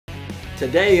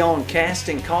Today on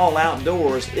Casting Call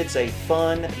Outdoors, it's a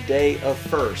fun day of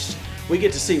firsts. We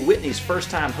get to see Whitney's first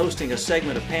time hosting a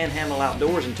segment of Panhandle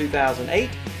Outdoors in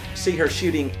 2008, see her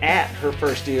shooting at her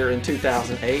first deer in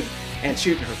 2008, and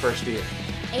shooting her first deer.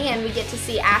 And we get to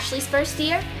see Ashley's first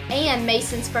deer, and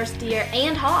Mason's first deer,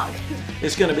 and hog.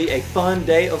 It's going to be a fun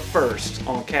day of firsts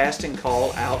on Casting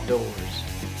Call Outdoors.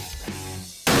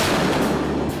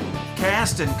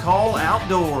 Cast and Call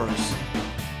Outdoors.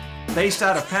 Based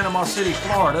out of Panama City,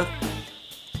 Florida,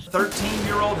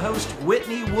 13-year-old host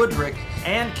Whitney Woodrick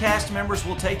and cast members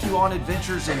will take you on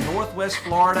adventures in Northwest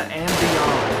Florida and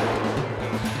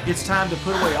beyond. It's time to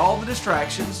put away all the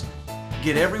distractions,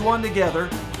 get everyone together,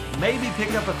 maybe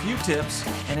pick up a few tips,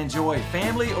 and enjoy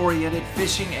family-oriented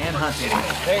fishing and hunting.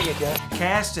 There you go.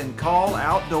 Cast and Call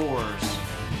Outdoors.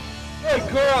 Hey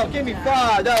girl, give me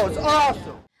 5. That was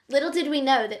awesome. Little did we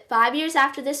know that 5 years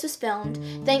after this was filmed,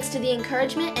 thanks to the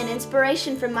encouragement and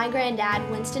inspiration from my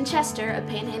granddad, Winston Chester of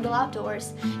Panhandle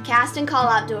Outdoors, Cast and Call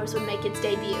Outdoors would make its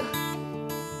debut.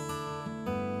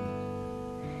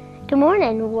 Good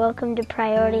morning, welcome to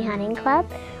Priority Hunting Club.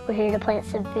 We're here to plant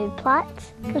some food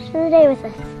plots. Come spend the day with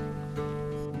us.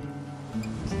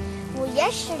 Well,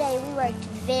 yesterday we worked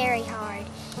very hard,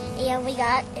 and we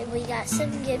got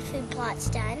some good food plots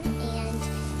done. And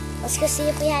let's go see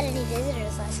if we had any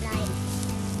visitors last night.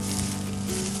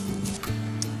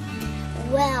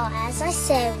 Well, as I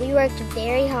said, we worked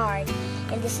very hard,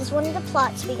 and this is one of the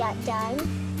plots we got done.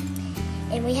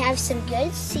 And we have some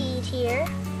good seed here,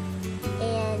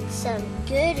 and some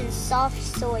good and soft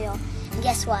soil. And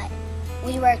guess what?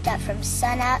 We worked up from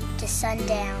sunup to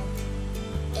sundown,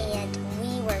 and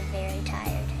we were very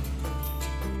tired.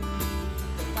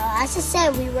 Well, as I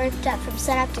said, we worked up from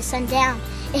sunup to sundown,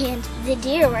 and the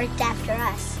deer worked after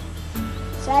us.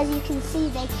 So as you can see,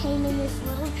 they came in this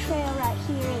little trail right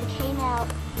here and came out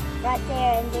right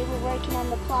there, and they were working on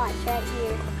the plots right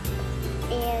here.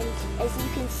 And as you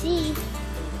can see,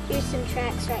 here's some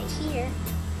tracks right here.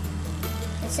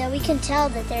 And so we can tell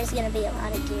that there's going to be a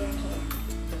lot of deer in here.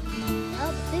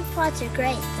 Well, the food plots are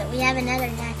great, but we have another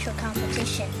natural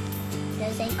competition,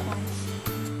 those acorns.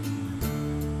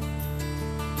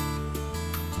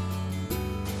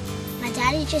 My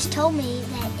daddy just told me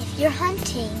that if you're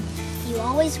hunting, you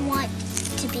always want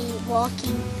to be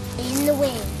walking in the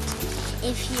wind.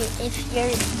 If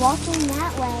you're walking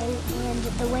that way and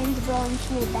the wind's blowing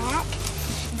to your back,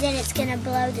 then it's going to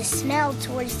blow the smell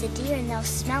towards the deer, and they'll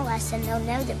smell us and they'll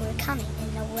know that we're coming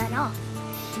and they'll run off.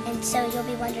 And so you'll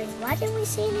be wondering, why didn't we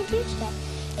see any deer today?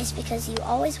 It's because you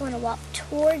always want to walk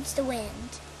towards the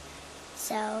wind.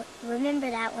 So remember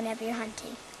that whenever you're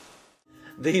hunting.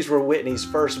 These were Whitney's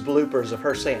first bloopers of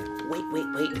her saying, wait.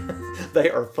 They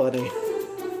are funny.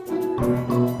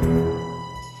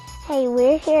 Hey,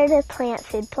 we're here to plant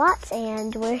food plots,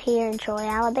 and we're here in Troy,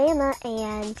 Alabama,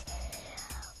 and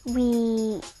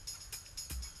wait.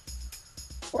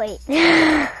 Wait.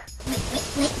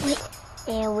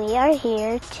 And we are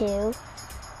here to...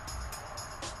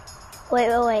 Wait.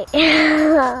 Wait.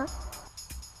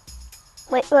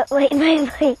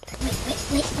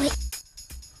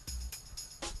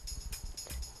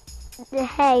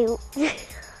 Hey.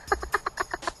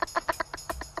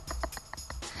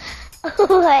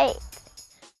 Wait.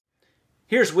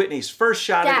 Here's Whitney's first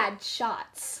shot Dad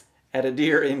shots. at a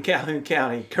deer in Calhoun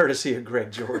County, courtesy of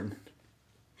Greg Jordan.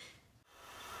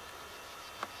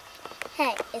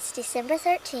 Hey, it's December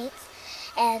 13th,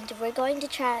 and we're going to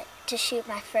try to shoot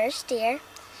my first deer.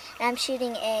 I'm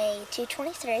shooting a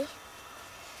 223,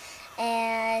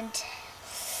 and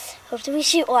hopefully we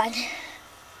shoot one.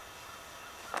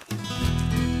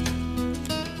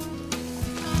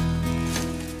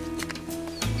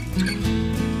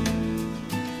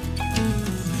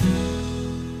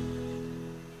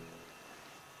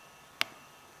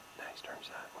 Nice, turn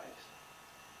sideways.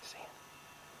 See him?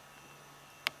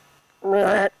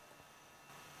 What?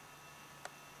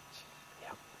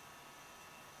 Yep.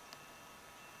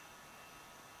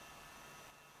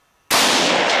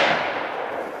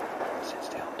 Sit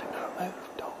still, do not move,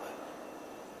 don't move.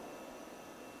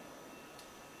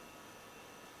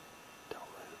 Don't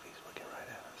move, he's looking right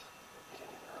at us. He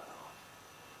didn't even run off.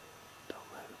 Don't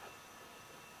move.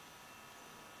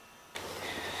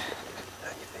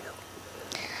 How you feel?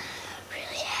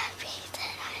 Really happy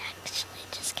that I actually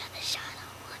just got a shot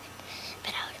on one,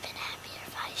 but I would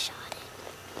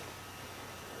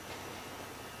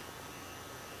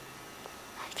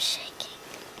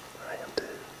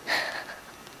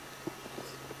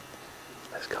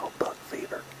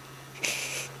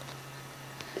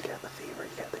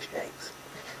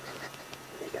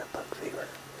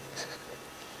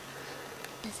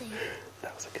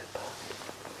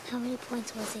How many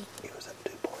points was he? He was at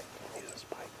 2 points. He was a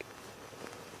spike.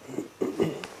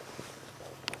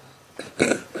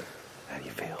 How do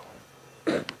you feel?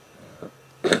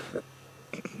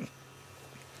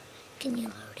 Can you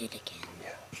load it again?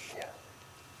 Yeah.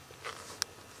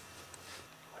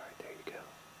 All right, there you go.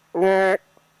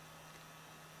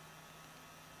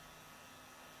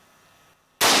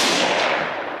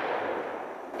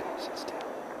 Okay, sit still.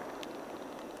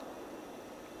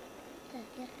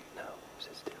 No,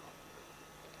 sit still.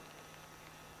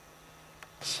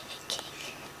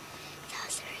 Shaking. That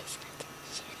was the reason I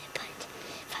didn't shoot it, but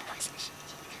if I wasn't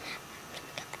shaking, I would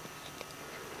have gotten it.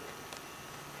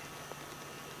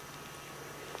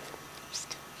 I'm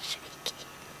still shaking.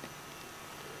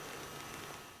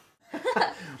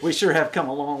 We sure have come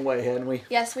a long way, hadn't we?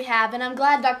 Yes, we have, and I'm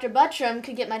glad Dr. Buttram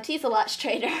could get my teeth a lot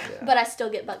straighter, but I still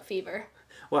get buck fever.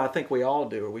 Well, I think we all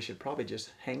do, or we should probably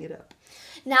just hang it up.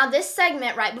 Now, this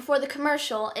segment right before the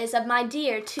commercial is of my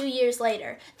deer 2 years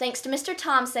later, thanks to Mr.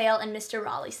 Tom Sale and Mr.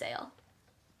 Raleigh Sale.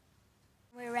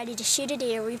 We're ready to shoot a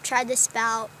deer. We've tried this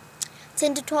about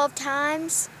 10 to 12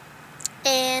 times,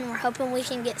 and we're hoping we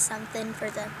can get something for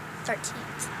the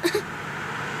 13th. The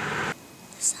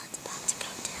sun's about to go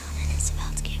down, and it's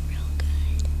about to get real good.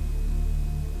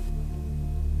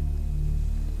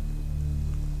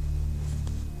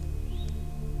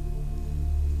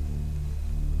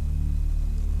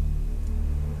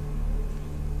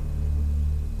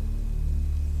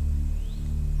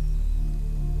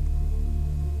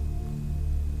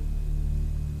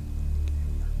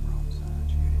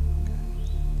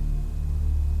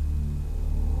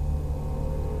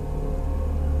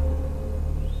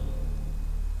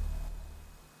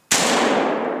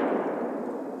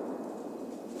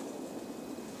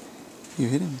 You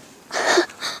hit him.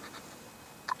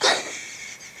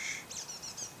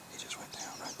 He just went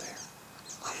down right there.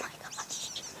 Oh my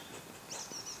gosh.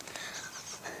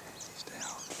 He's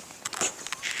down.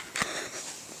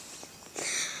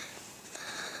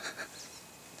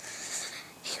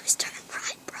 He was turning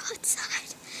right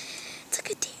broadside.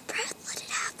 Took a deep breath, let it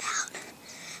half out,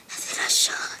 and then I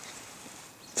shot.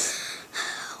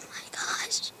 Oh my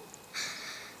gosh.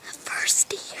 The first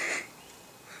deer.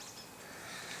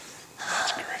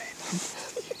 That's great.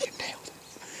 You nailed him.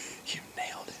 You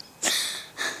nailed him.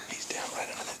 He's down right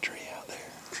under that tree out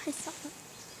there. I saw him.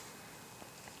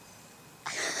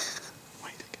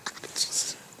 Way to go.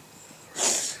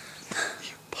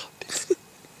 You popped him.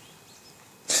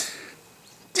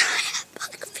 I had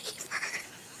buck fever.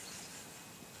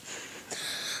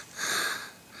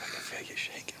 I could feel you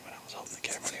shaking when I was holding the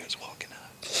camera when he was walking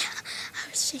up. Yeah, I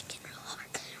was shaking real hard.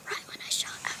 Right when I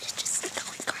shot, I was just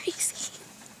going crazy.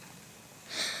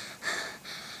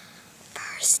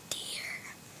 First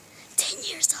deer. 10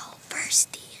 years old,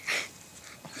 first deer.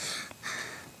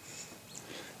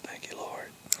 Thank you,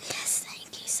 Lord. Yes,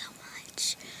 thank you so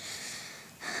much.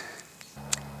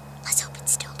 Let's hope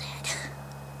it's still dead.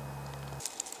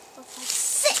 Looks like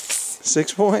 6.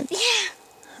 6 points? Yeah.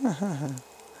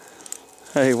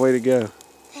 Hey, way to go.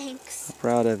 Thanks.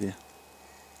 Proud of you.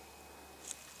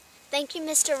 Thank you,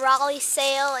 Mr. Raleigh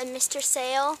Sale and Mr.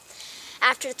 Sale.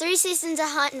 After 3 seasons of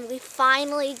hunting, we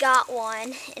finally got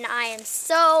one, and I am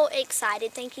so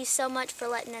excited. Thank you so much for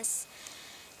letting us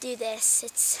do this.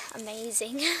 It's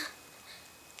amazing.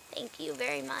 Thank you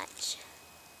very much.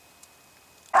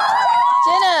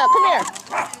 Jenna, come here.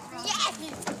 Yes!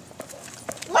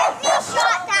 Whitney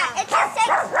shot that. It's a 6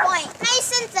 point.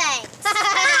 Mason, thanks.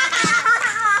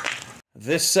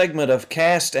 This segment of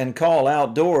Cast and Call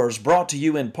Outdoors brought to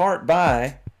you in part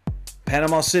by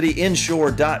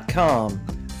PanamaCityInshore.com,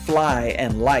 fly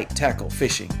and light tackle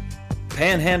fishing.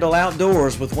 Panhandle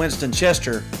Outdoors with Winston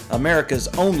Chester, America's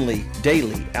only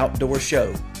daily outdoor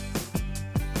show.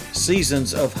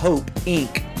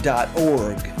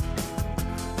 SeasonsOfHopeInc.org.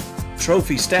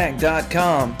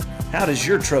 TrophyStack.com, how does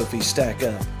your trophy stack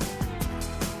up?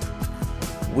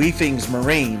 Weefings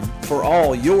Marine, for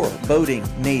all your boating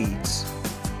needs.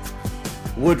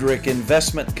 Woodrick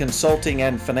Investment Consulting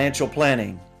and Financial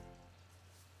Planning.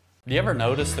 Do you ever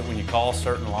notice that when you call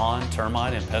certain lawn,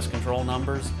 termite, and pest control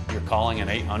numbers, you're calling an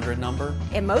 800 number?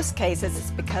 In most cases, it's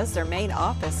because their main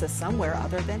office is somewhere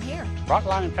other than here.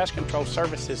 Rockline and Pest Control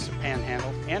services the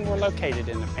Panhandle, and we're located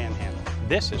in the Panhandle.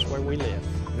 This is where we live.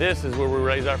 This is where we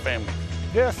raise our family.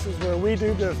 This is where we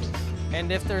do business.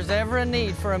 And if there's ever a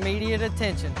need for immediate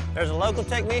attention, there's a local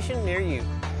technician near you.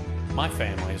 My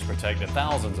family has protected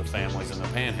thousands of families in the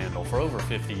Panhandle for over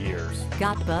 50 years.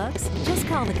 Got bugs? Just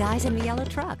call the guys in the yellow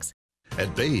trucks.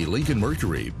 At Bay Lincoln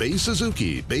Mercury, Bay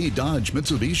Suzuki, Bay Dodge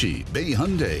Mitsubishi, Bay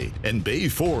Hyundai, and Bay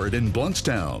Ford in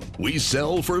Bluntstown, we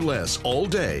sell for less all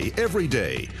day, every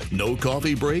day. No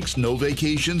coffee breaks, no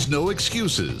vacations, no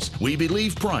excuses. We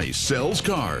believe price sells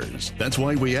cars. That's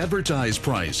why we advertise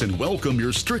price and welcome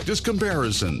your strictest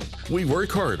comparison. We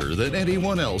work harder than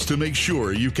anyone else to make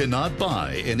sure you cannot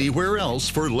buy anywhere else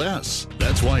for less.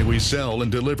 That's why we sell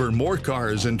and deliver more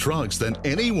cars and trucks than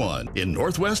anyone in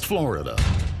Northwest Florida.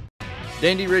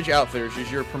 Dandy Ridge Outfitters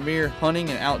is your premier hunting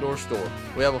and outdoor store.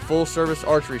 We have a full-service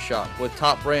archery shop with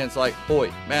top brands like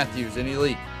Hoyt, Matthews, and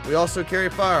Elite. We also carry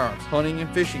firearms, hunting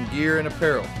and fishing gear and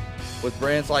apparel with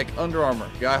brands like Under Armour,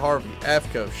 Guy Harvey,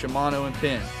 AFCO, Shimano, and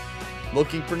Penn.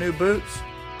 Looking for new boots?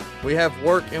 We have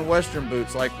work and western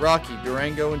boots like Rocky,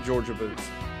 Durango, and Georgia boots.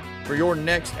 For your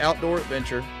next outdoor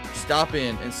adventure, stop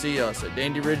in and see us at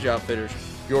Dandy Ridge Outfitters,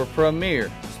 your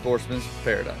premier sportsman's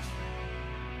paradise.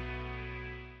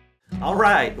 All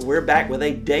right, we're back with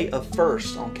a day of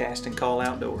firsts on Cast and Call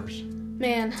Outdoors.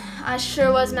 Man, I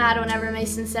sure was mad whenever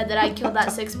Mason said that I killed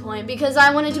that 6 point because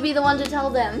I wanted to be the one to tell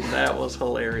them. That was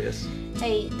hilarious.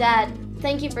 Hey, Dad,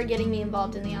 thank you for getting me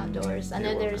involved in the outdoors. I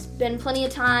know there's been plenty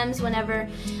of times whenever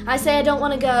I say I don't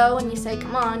want to go and you say,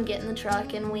 come on, get in the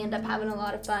truck, and we end up having a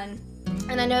lot of fun.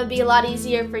 And I know it'd be a lot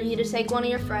easier for you to take one of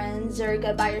your friends or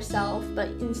go by yourself, but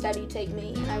instead you take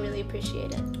me, and I really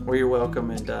appreciate it. Well, you're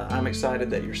welcome, and I'm excited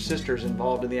that your sister's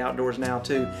involved in the outdoors now,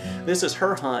 too. This is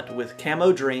her hunt with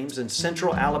Camo Dreams and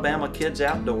Central Alabama Kids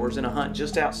Outdoors in a hunt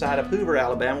just outside of Hoover,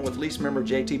 Alabama with lease member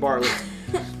J.T. Barley.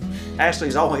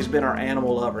 Ashley's always been our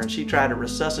animal lover, and she tried to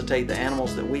resuscitate the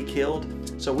animals that we killed,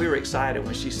 so we were excited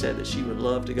when she said that she would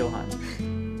love to go hunt.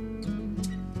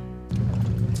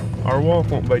 Our walk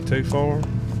won't be too far,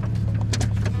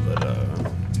 but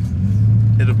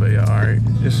it'll be all right.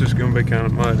 This is gonna be kind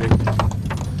of muddy.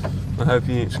 I hope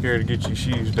you ain't scared to get your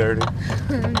shoes dirty.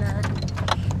 I'm not.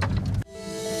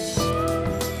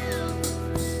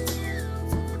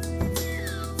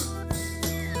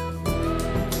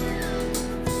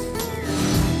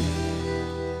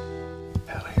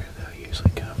 Out here, they'll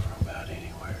usually come from about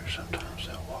anywhere. Sometimes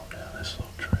they'll walk down this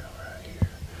little trail right here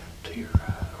to your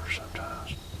right, or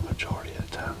sometimes, majority of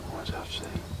the time, the ones I've seen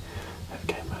have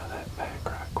came out of that back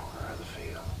right corner of the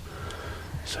field.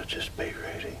 So just be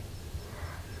ready,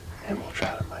 and we'll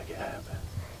try to make it happen.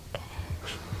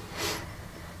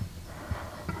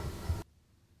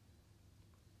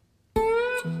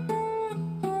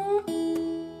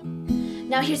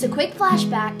 Now here's a quick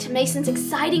flashback to Mason's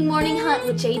exciting morning hunt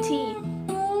with JT.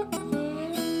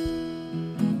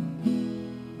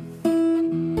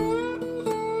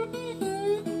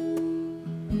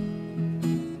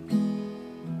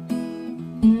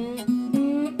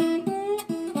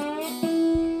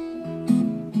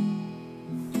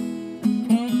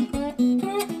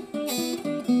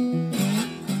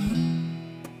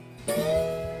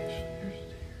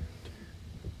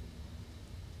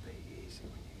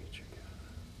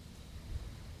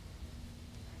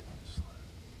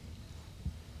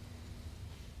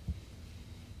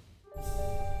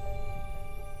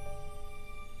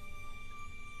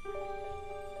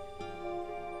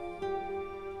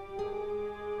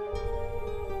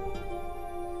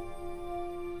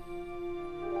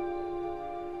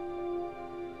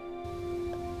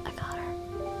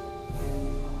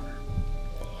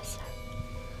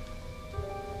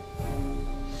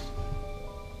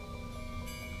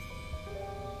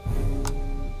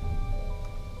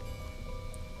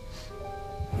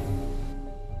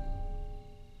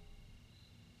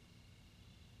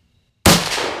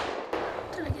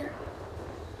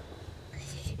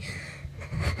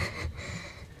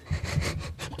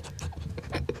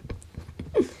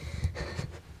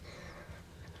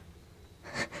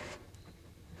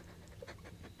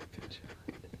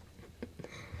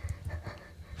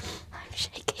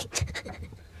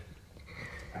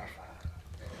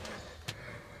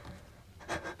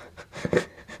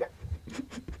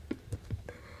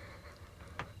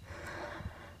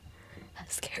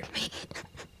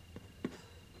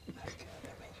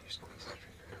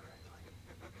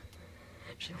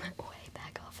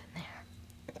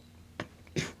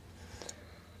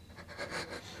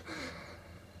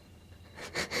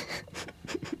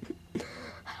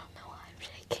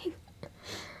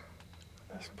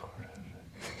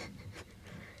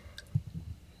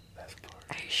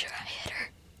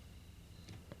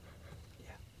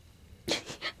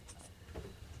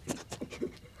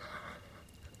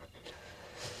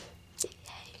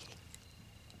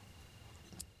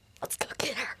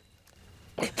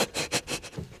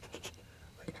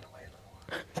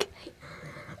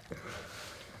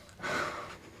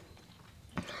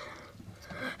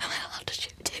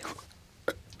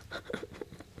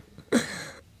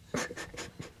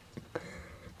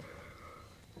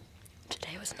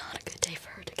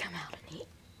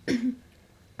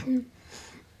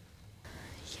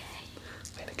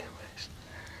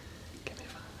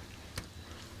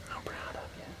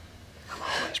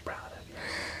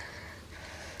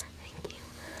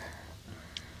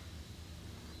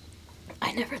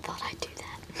 never thought I'd do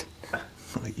that.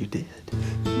 Well, you did.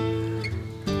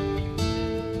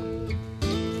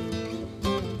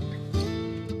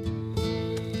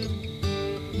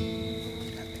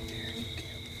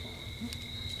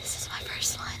 This is my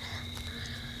first line.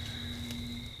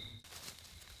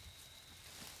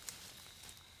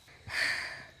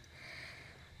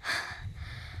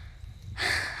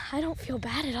 I don't feel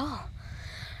bad at all.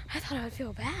 I thought I would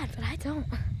feel bad, but I don't.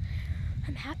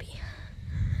 I'm happy.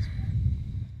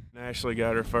 Ashley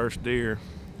got her first deer.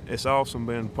 It's awesome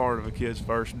being part of a kid's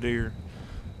first deer.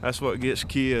 That's what gets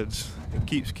kids. It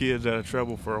keeps kids out of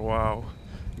trouble for a while.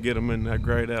 Get them in that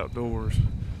great outdoors.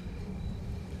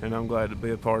 And I'm glad to be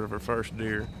a part of her first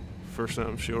deer for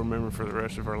something she'll remember for the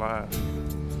rest of her life.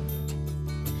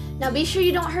 Now be sure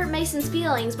you don't hurt Mason's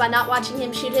feelings by not watching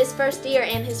him shoot his first deer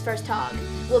and his first hog.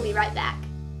 We'll be right back.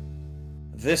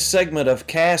 This segment of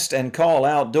Cast and Call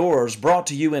Outdoors brought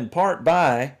to you in part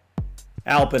by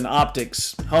Alpine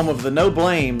Optics, home of the no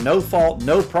blame, no fault,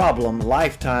 no problem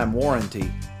lifetime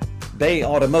warranty. Bay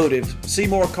Automotive, see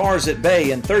more cars at Bay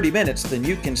in 30 minutes than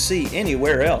you can see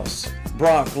anywhere else.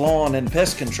 Brock Lawn and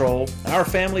Pest Control, our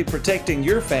family protecting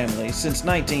your family since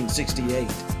 1968.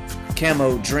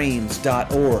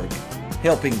 CamoDreams.org,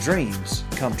 helping dreams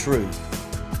come true.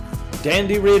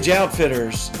 Dandy Ridge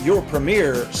Outfitters, your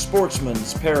premier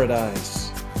sportsman's paradise.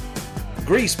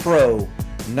 Grease Pro,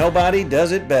 nobody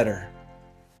does it better.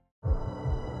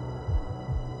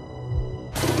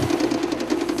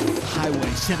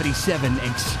 Highway 77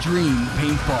 Extreme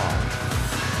Paintball.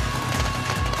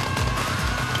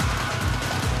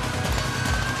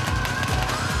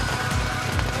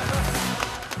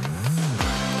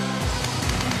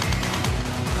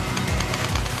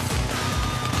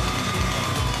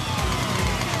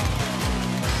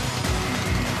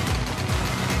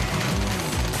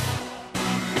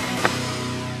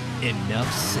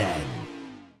 Enough said.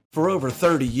 For over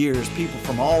 30 years, people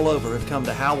from all over have come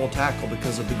to Howell Tackle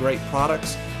because of the great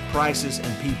products, prices,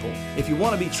 and people. If you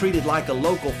want to be treated like a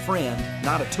local friend,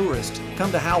 not a tourist,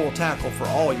 come to Howell Tackle for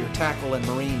all your tackle and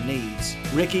marine needs.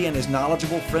 Ricky and his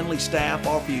knowledgeable, friendly staff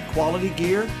offer you quality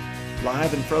gear,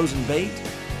 live and frozen bait,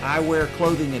 eyewear,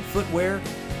 clothing, and footwear,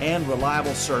 and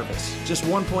reliable service. Just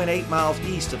 1.8 miles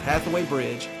east of Hathaway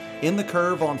Bridge, in the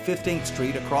curve on 15th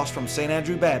Street across from St.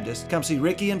 Andrew Baptist, come see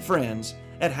Ricky and friends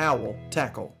at Howell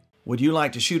Tackle. Would you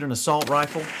like to shoot an assault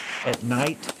rifle at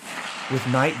night with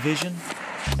night vision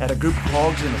at a group of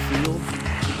hogs in a field?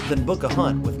 Then book a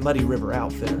hunt with Muddy River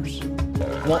Outfitters.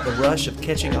 Want the rush of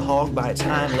catching a hog by its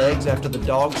hind legs after the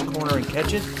dogs corner and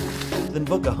catch it? Then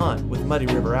book a hunt with Muddy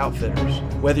River Outfitters.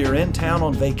 Whether you're in town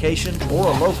on vacation or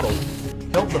a local,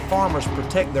 help the farmers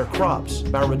protect their crops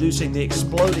by reducing the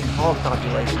exploding hog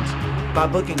populations by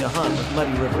booking a hunt with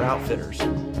Muddy River Outfitters.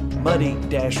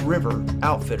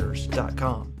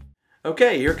 Muddy-Riveroutfitters.com.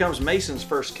 Okay, here comes Mason's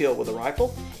first kill with a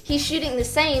rifle. He's shooting the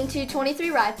same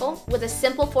 .223 rifle with a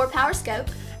simple 4-power scope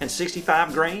and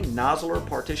 65 grain nozzler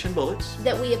partition bullets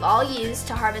that we have all used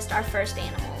to harvest our first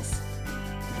animals.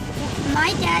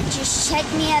 My dad just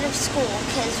checked me out of school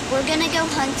because we're going to go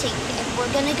hunting and we're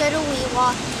going to go to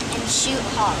Weewa and shoot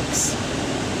hogs.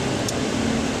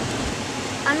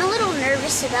 I'm a little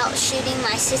nervous about shooting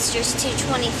my sister's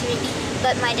 .223,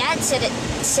 but my dad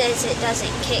says it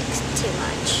doesn't kick too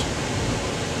much.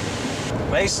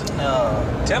 Mason,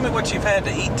 tell me what you've had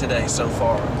to eat today so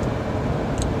far.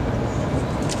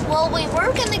 Well, we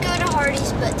were going to go to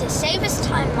Hardee's, but to save us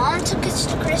time, Mom took us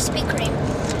to Krispy Kreme,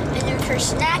 and then for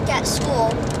snack at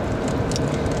school,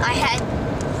 I had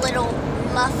little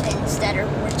muffins that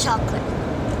were chocolate.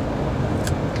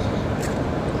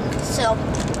 So,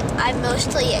 I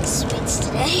mostly ate sweets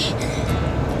today.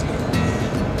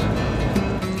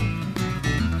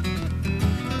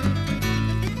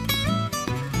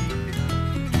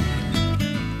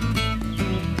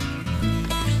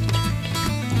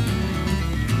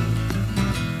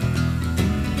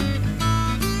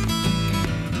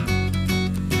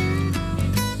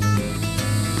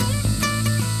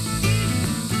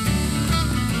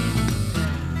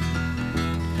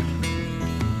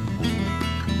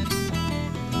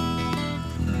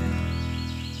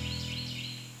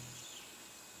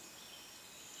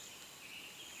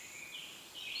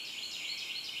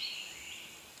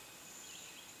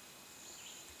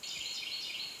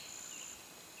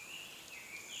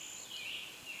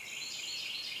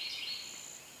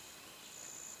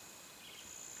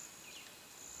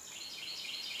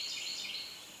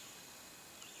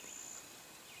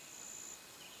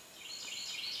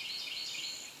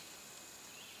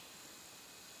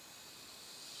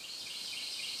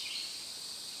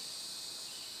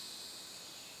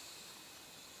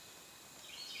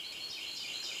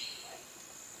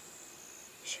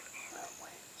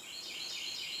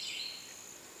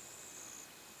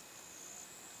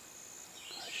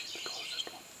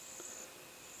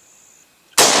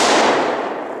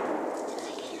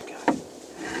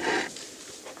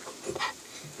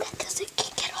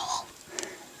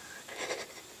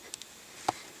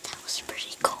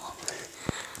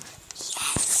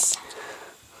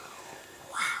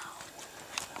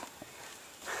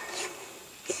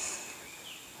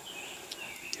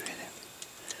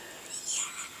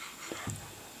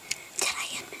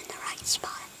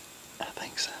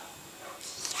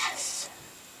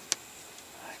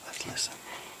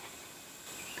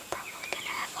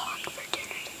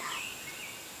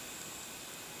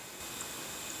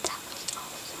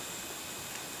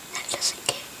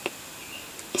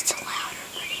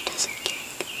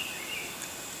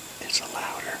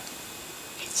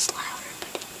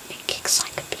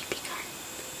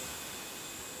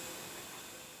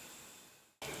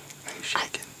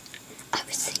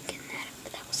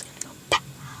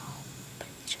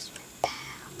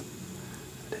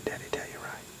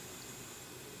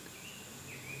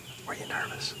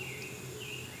 Travis.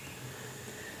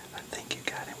 I think you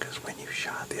got him because when you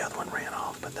shot, the other one ran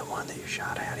off, but the one that you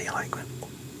shot at, he like went,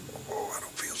 oh, I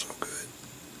don't feel so good.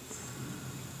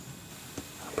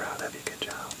 I'm proud of you. Good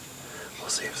job. We'll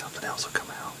see if something else will come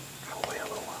out. We'll wait a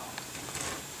little while.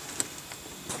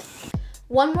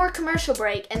 One more commercial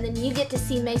break, and then you get to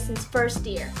see Mason's first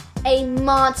deer, a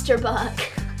monster buck.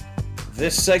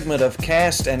 This segment of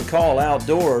Cast and Call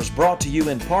Outdoors brought to you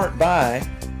in part by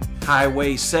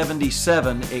Highway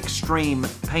 77 Extreme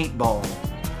Paintball,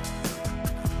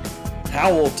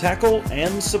 Howell Tackle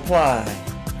and Supply,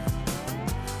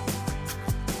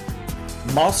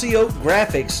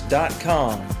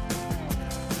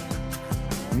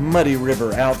 MossyOakGraphics.com, Muddy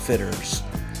River Outfitters.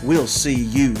 We'll see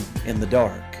you in the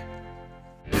dark.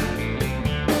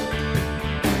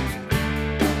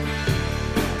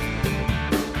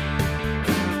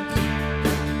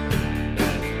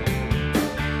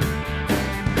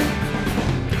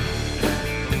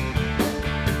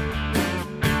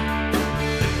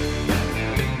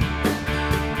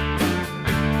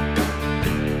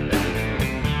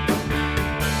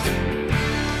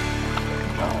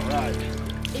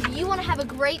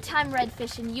 Great time red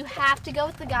fishing, you have to go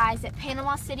with the guys at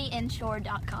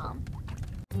PanamaCityInshore.com.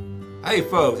 Hey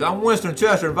folks, I'm Winston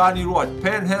Chester inviting you to watch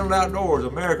Panhandle Outdoors,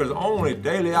 America's only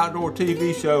daily outdoor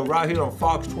TV show right here on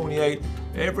Fox 28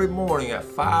 every morning at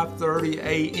 5:30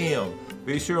 a.m.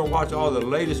 Be sure and watch all the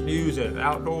latest news in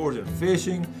outdoors and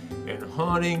fishing and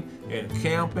hunting and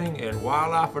camping and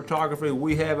wildlife photography.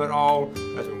 We have it all.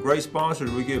 Got some great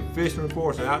sponsors. We give fishing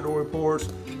reports and outdoor reports.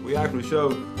 We actually show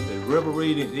the river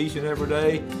readings each and every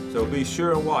day. So be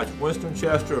sure and watch Winston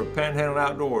Chester of Panhandle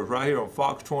Outdoors right here on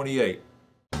Fox 28.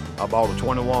 I bought a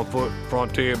 21-foot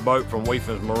Frontier boat from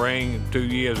Weefings Marine 2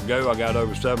 years ago. I got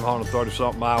over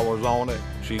 730-something hours on it.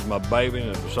 She's my baby, and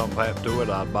if something happened to it,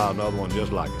 I'd buy another one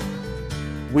just like it.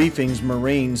 Weefings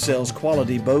Marine sells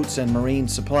quality boats and marine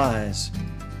supplies.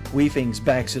 Weefings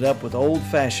backs it up with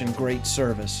old-fashioned great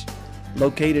service.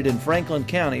 Located in Franklin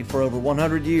County for over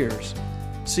 100 years.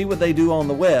 See what they do on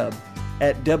the web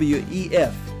at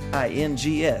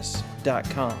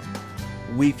WEFINGS.com.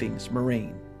 Weefings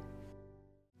Marine.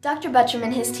 Dr. Butcham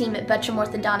and his team at Butcham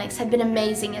Orthodontics have been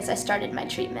amazing as I started my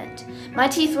treatment. My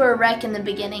teeth were a wreck in the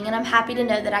beginning, and I'm happy to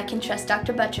know that I can trust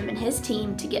Dr. Butcham and his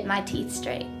team to get my teeth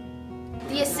straight.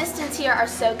 The assistants here are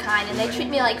so kind, and they treat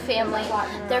me like family.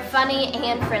 They're funny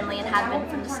and friendly and have been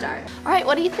from the start. All right,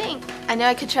 what do you think? I know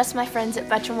I could trust my friends at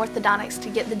Butcham Orthodontics to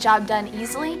get the job done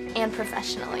easily and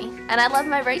professionally. And I love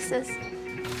my braces.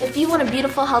 If you want a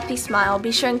beautiful, healthy smile,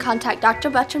 be sure and contact Dr.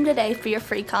 Butcham today for your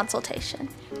free consultation.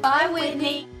 Bye,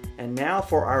 Whitney. And now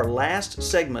for our last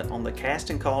segment on the Cast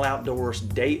and Call Outdoors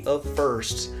Day of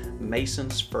Firsts,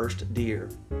 Mason's first deer.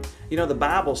 You know, the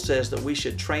Bible says that we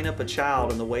should train up a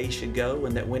child in the way he should go,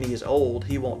 and that when he is old,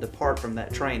 he won't depart from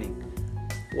that training.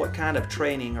 What kind of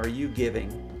training are you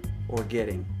giving or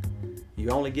getting? You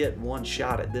only get one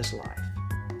shot at this life.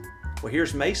 Well,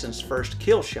 here's Mason's first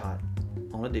kill shot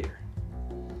on a deer.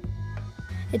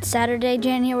 It's Saturday,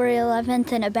 January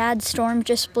 11th, and a bad storm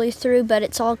just blew through, but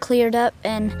it's all cleared up,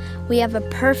 and we have a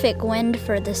perfect wind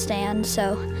for the stand,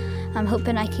 so I'm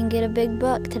hoping I can get a big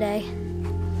buck today.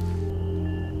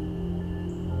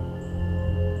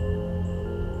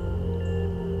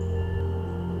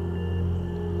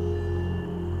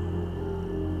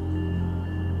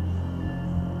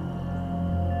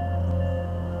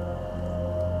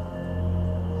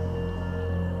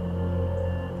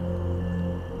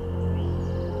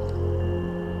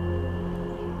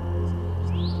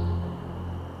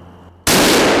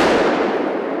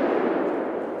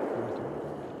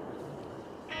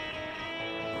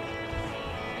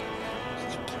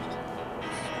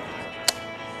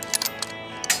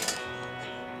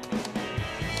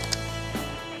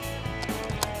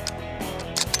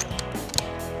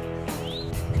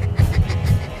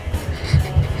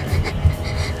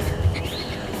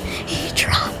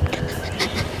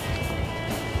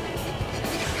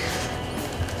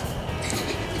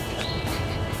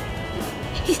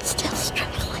 He's still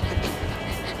struggling.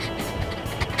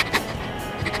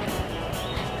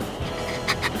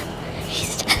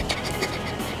 He's dead.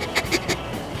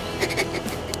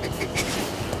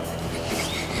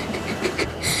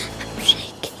 I'm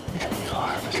shaking. You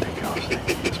are. Let's take it off.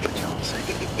 Let's put you on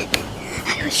safe. I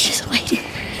was just waiting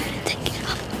for you to take it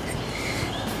off.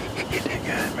 You did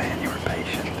good, man. You were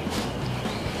patient.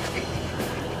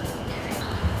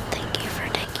 Thank you for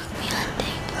taking me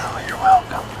hunting. Oh, you're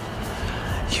welcome.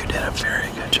 You did a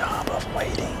very good job of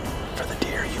waiting for the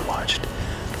deer. You watched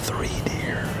 3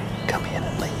 deer come in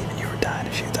and leave, and you were dying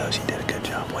to shoot those. You did a good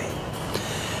job waiting.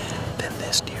 Then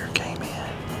this deer came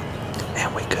in, and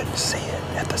and we couldn't see it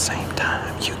at the same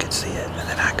time. You could see it, and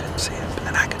then I couldn't see it, and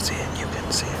then I could see it, and you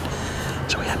couldn't see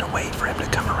it. So we had to wait for him to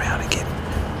come around and get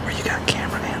where you got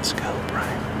camera and scope,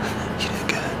 right? You did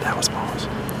good. That was boss.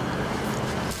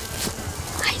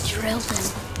 I drilled him.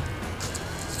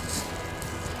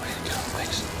 Way to go,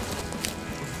 Mason.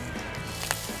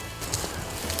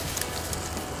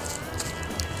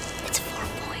 It's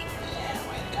 4-point. Yeah,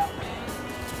 way to go, man.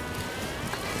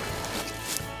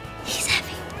 He's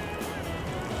heavy.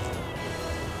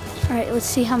 All right, let's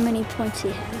see how many points he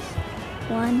has.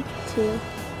 1, 2,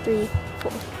 3,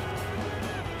 4.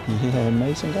 Yeah,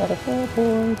 Mason got a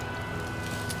 4-point.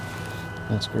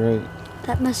 That's great.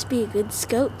 That must be a good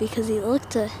scope because he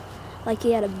looked like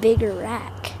he had a bigger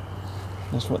rack.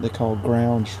 That's what they call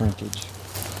ground shrinkage.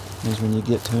 Means when you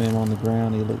get to him on the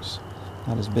ground, he looks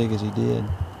not as big as he did.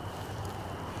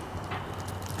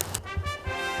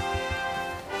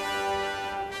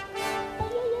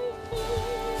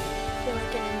 I feel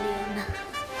like an Indian.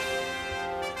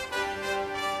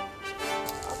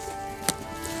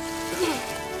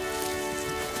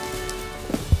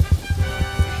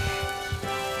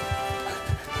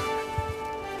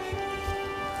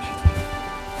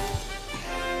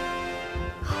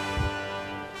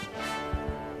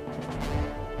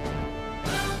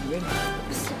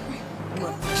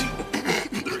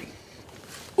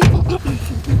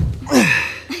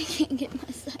 I can't get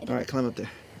my side. All right, climb up there.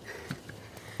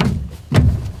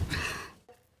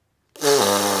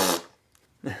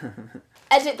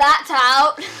 Edit that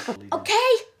out. Okay.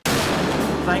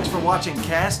 Thanks for watching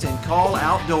Cast and Call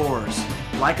Outdoors.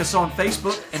 Like us on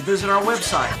Facebook and visit our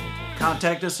website.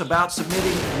 Contact us about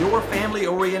submitting your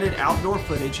family-oriented outdoor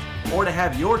footage or to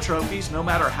have your trophies, no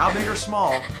matter how big or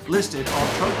small, listed on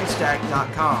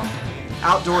TrophyStack.com.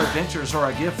 Outdoor adventures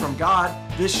are a gift from God.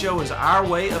 This show is our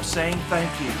way of saying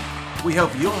thank you. We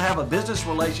hope you'll have a business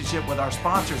relationship with our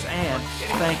sponsors, and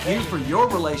thank you for your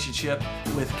relationship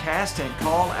with Cast and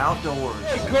Call Outdoors.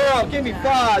 Hey girl, give me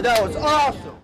 5. That was awesome.